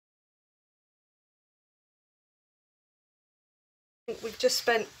We've just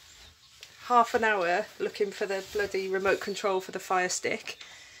spent half an hour looking for the bloody remote control for the fire stick,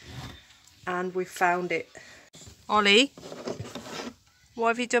 and we've found it. Ollie, what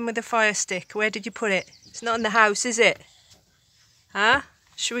have you done with the fire stick? Where did you put it? It's not in the house, is it? Huh?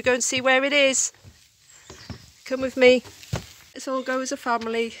 Should we go and see where it is? Come with me. Let's all go as a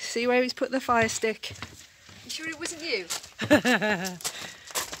family, see where he's put the fire stick. You sure it wasn't you?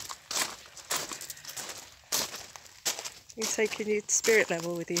 You're taking your spirit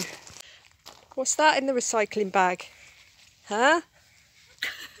level with you. What's that in the recycling bag? Huh?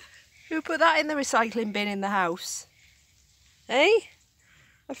 Who put that in the recycling bin in the house? Eh?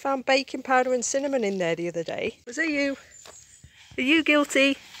 I found baking powder and cinnamon in there the other day. Was it you? Are you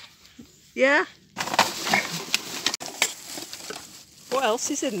guilty? Yeah? What else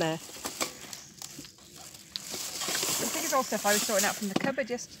is in there? I think it's all stuff I was sorting out from the cupboard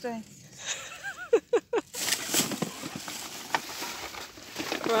yesterday.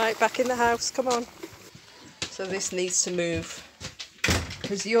 Right, back in the house, come on. So this needs to move.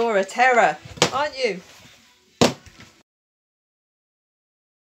 Because you're a terror, aren't you?